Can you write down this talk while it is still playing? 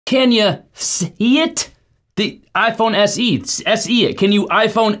Can you see it? The iPhone SE, SE it. Can you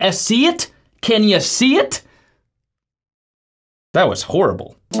iPhone SE it? Can you see it? That was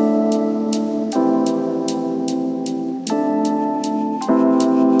horrible.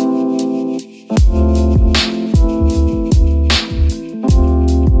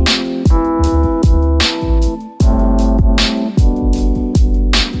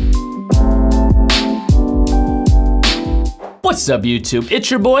 What's up, YouTube? It's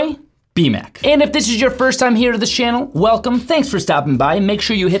your boy, BMAC. And if this is your first time here to this channel, welcome, thanks for stopping by. Make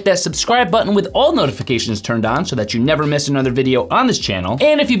sure you hit that subscribe button with all notifications turned on so that you never miss another video on this channel.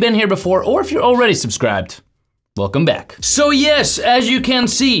 And if you've been here before, or if you're already subscribed, welcome back. So yes, as you can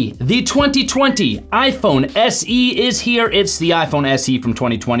see, the 2020 iPhone SE is here. It's the iPhone SE from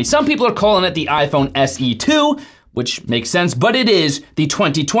 2020. Some people are calling it the iPhone SE 2, which makes sense, but it is the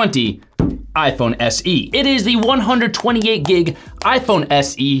 2020 iPhone SE. It is the 128 gig iPhone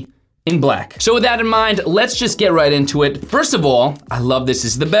SE in black. So with that in mind, let's just get right into it. First of all, I love this.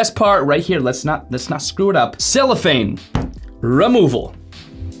 This is the best part right here. Let's not screw it up. Cellophane removal.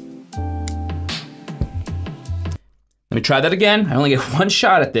 Let me try that again. I only get one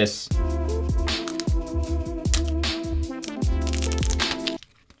shot at this.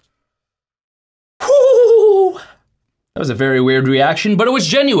 That was a very weird reaction, but it was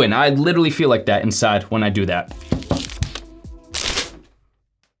genuine. I literally feel like that inside when I do that.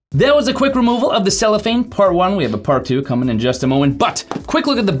 That was a quick removal of the cellophane, part one. We have a part two coming in just a moment, but quick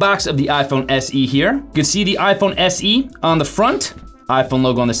look at the box of the iPhone SE here. You can see the iPhone SE on the front, iPhone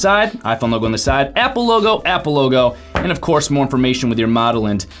logo on the side, iPhone logo on the side, Apple logo, and of course more information with your model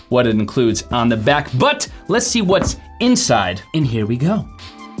and what it includes on the back. But let's see what's inside, and here we go.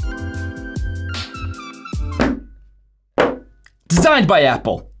 Designed by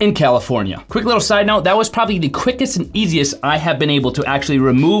Apple in California. Quick little side note, that was probably the quickest and easiest I have been able to actually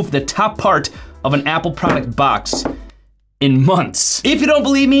remove the top part of an Apple product box in months. If you don't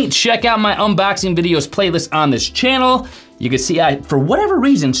believe me, check out my unboxing videos playlist on this channel. You can see I, for whatever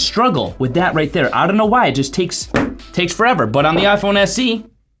reason, struggle with that right there. I don't know why, it just takes forever, but on the iPhone SE,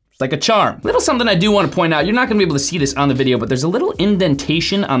 it's like a charm. Little something I do want to point out, you're not gonna be able to see this on the video, but there's a little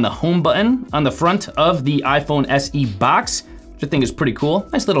indentation on the home button on the front of the iPhone SE box, which I think is pretty cool.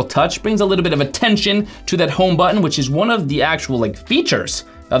 Nice little touch, brings a little bit of attention to that home button, which is one of the actual features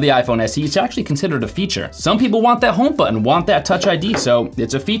of the iPhone SE. It's actually considered a feature. Some people want that home button, want that Touch ID, so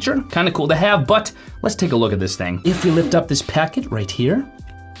it's a feature, kind of cool to have, but let's take a look at this thing. If we lift up this packet right here,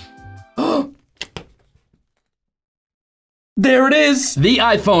 there it is, the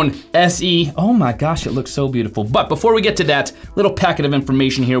iPhone SE. Oh my gosh, it looks so beautiful. But before we get to that little packet of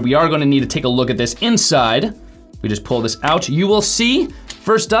information here, we are gonna need to take a look at this inside. We just pull this out. You will see,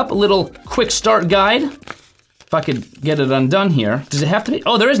 first up, a little quick start guide. If I could get it undone here. Does it have to be?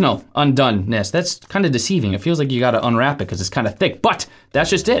 Oh, there is no undoneness. That's kind of deceiving. It feels like you gotta unwrap it because it's kind of thick, but that's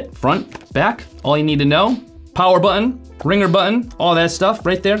just it. Front, back, all you need to know. Power button, ringer button, all that stuff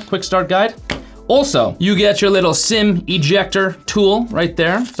right there, quick start guide. Also, you get your little SIM ejector tool right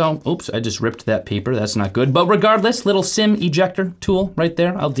there. So, oops, I just ripped that paper, that's not good. But regardless, little SIM ejector tool right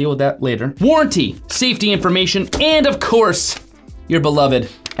there. I'll deal with that later. Warranty, safety information, and of course, your beloved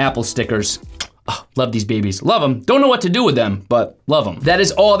Apple stickers. Oh, love these babies, love them. Don't know what to do with them, but love them. That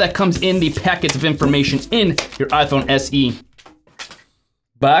is all that comes in the packets of information in your iPhone SE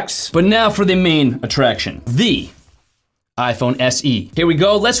box. But now for the main attraction, the iPhone SE. Here we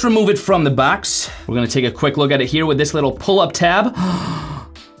go, let's remove it from the box. We're gonna take a quick look at it here with this little pull-up tab.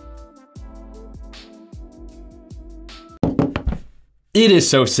 It is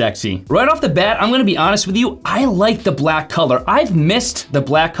so sexy. Right off the bat, I'm gonna be honest with you, I like the black color. I've missed the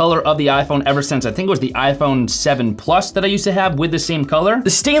black color of the iPhone ever since, I think it was the iPhone 7 Plus that I used to have with the same color. The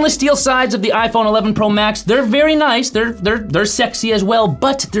stainless steel sides of the iPhone 11 Pro Max, they're very nice, they're sexy as well,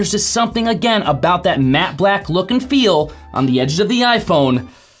 but there's just something, again, about that matte black look and feel on the edges of the iPhone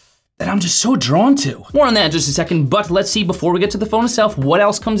that I'm just so drawn to. More on that in just a second, but let's see before we get to the phone itself, what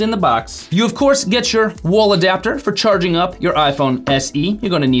else comes in the box. You of course get your wall adapter for charging up your iPhone SE. You're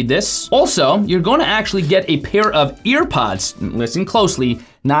gonna need this. Also, you're gonna actually get a pair of earpods. Listen closely,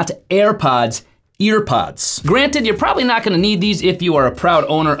 not AirPods, earpods. Granted, you're probably not gonna need these if you are a proud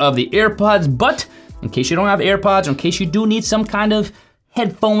owner of the AirPods, but in case you don't have AirPods, or in case you do need some kind of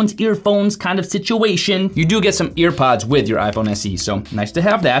headphones, earphones kind of situation, you do get some earpods with your iPhone SE, so nice to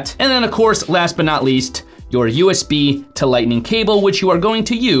have that. And then of course, last but not least, your USB to Lightning cable, which you are going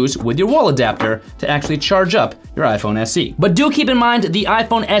to use with your wall adapter to actually charge up your iPhone SE. But do keep in mind, the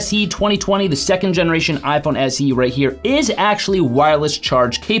iPhone SE 2020, the second generation iPhone SE right here, is actually wireless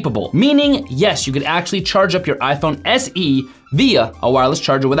charge capable. Meaning, yes, you could actually charge up your iPhone SE via a wireless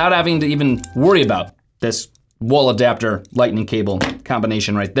charger without having to even worry about this wall adapter lightning cable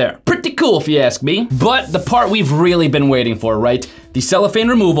combination right there. Pretty cool if you ask me. But the part we've really been waiting for, right? The cellophane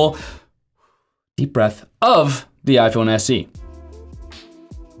removal, deep breath, of the iPhone SE.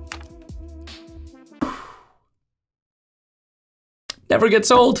 Never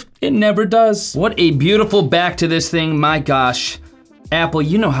gets old, it never does. What a beautiful back to this thing, my gosh. Apple,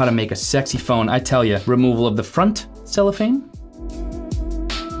 you know how to make a sexy phone, I tell you. Removal of the front cellophane.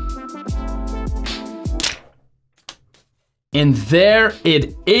 And there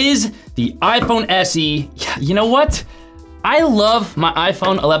it is, the iPhone SE. You know what? I love my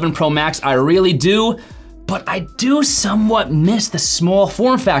iPhone 11 Pro Max, I really do, but I do somewhat miss the small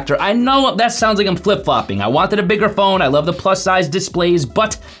form factor. I know that sounds like I'm flip-flopping. I wanted a bigger phone, I love the plus size displays,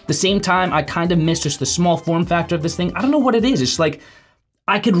 but at the same time, I kind of miss just the small form factor of this thing. I don't know what it is, it's like,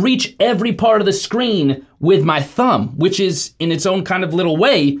 I could reach every part of the screen with my thumb, which is, in its own kind of little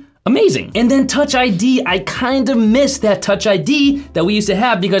way, amazing. And then Touch ID, I kind of miss that Touch ID that we used to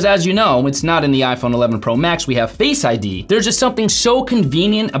have because as you know, it's not in the iPhone 11 Pro Max, we have Face ID. There's just something so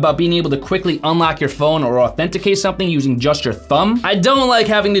convenient about being able to quickly unlock your phone or authenticate something using just your thumb. I don't like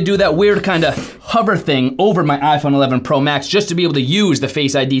having to do that weird kind of hover thing over my iPhone 11 Pro Max just to be able to use the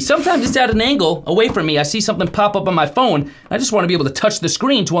Face ID. Sometimes it's at an angle away from me, I see something pop up on my phone, I just want to be able to touch the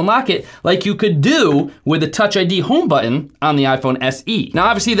screen to unlock it like you could do with the Touch ID home button on the iPhone SE. Now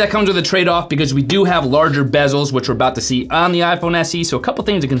obviously that comes with a trade-off because we do have larger bezels, which we're about to see on the iPhone SE, so a couple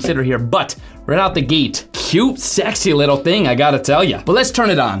things to consider here, but right out the gate, cute, sexy little thing, I gotta tell ya. But let's turn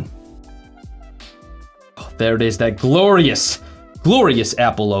it on. Oh, there it is, that glorious, glorious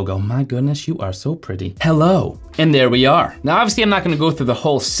Apple logo. My goodness, you are so pretty. Hello, and there we are. Now obviously I'm not gonna go through the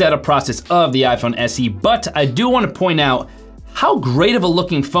whole setup process of the iPhone SE, but I do wanna point out how great of a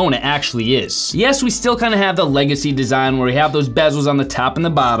looking phone it actually is. Yes, we still kind of have the legacy design where we have those bezels on the top and the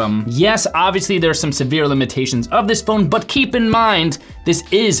bottom. Yes, obviously there's some severe limitations of this phone, but keep in mind, this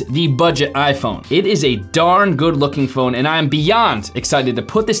is the budget iPhone. It is a darn good looking phone and I am beyond excited to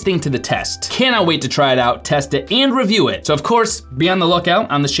put this thing to the test. Cannot wait to try it out, test it, and review it. So of course, be on the lookout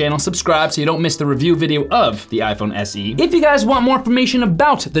on this channel, subscribe so you don't miss the review video of the iPhone SE. If you guys want more information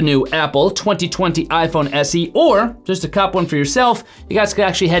about the new Apple 2020 iPhone SE or just to cop one for yourself, you guys can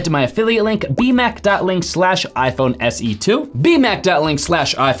actually head to my affiliate link, bmac.link/iPhone SE2,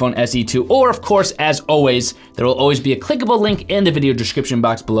 bmac.link/iPhone SE2, or of course, as always, there will always be a clickable link in the video description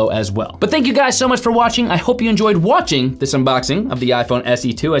box below as well. But thank you guys so much for watching. I hope you enjoyed watching this unboxing of the iPhone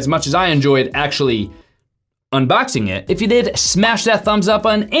SE2 as much as I enjoyed actually unboxing it. If you did, smash that thumbs up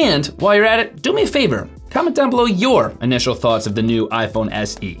button, and while you're at it, do me a favor. Comment down below your initial thoughts of the new iPhone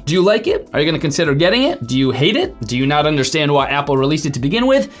SE. Do you like it? Are you gonna consider getting it? Do you hate it? Do you not understand why Apple released it to begin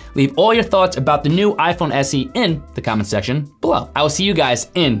with? Leave all your thoughts about the new iPhone SE in the comment section below. I will see you guys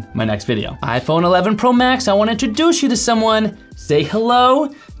in my next video. iPhone 11 Pro Max, I wanna introduce you to someone. Say hello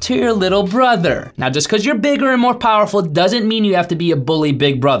to your little brother. Now just cause you're bigger and more powerful doesn't mean you have to be a bully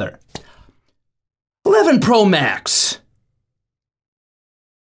big brother. 11 Pro Max.